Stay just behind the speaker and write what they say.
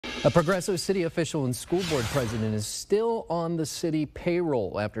A Progreso city official and school board president is still on the city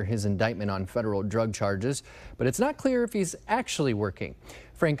payroll after his indictment on federal drug charges, but it's not clear if he's actually working.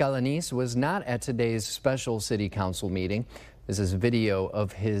 Frank Alanis was not at today's special city council meeting. This is video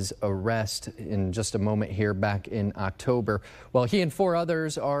of his arrest in just a moment here back in October. While he and 4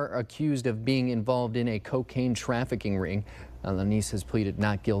 others are accused of being involved in a cocaine trafficking ring, Alanis has pleaded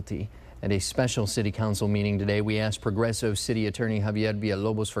not guilty. At a special city council meeting today, we asked Progreso City Attorney Javier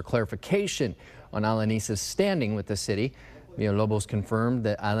Villalobos for clarification on Alanis' standing with the city. Villalobos confirmed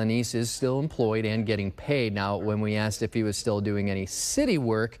that Alanis is still employed and getting paid. Now, when we asked if he was still doing any city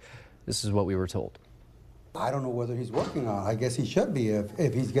work, this is what we were told. I don't know whether he's working on it. I guess he should be.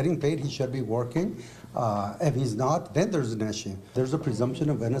 If he's getting paid, he should be working. If he's not, then there's an issue. There's a presumption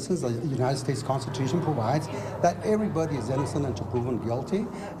of innocence. The United States Constitution provides that everybody is innocent until proven guilty,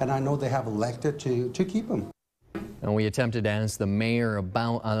 and I know they have elected to keep him. And we attempted to ask the mayor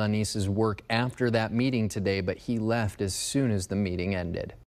about Alanis' work after that meeting today, but he left as soon as the meeting ended.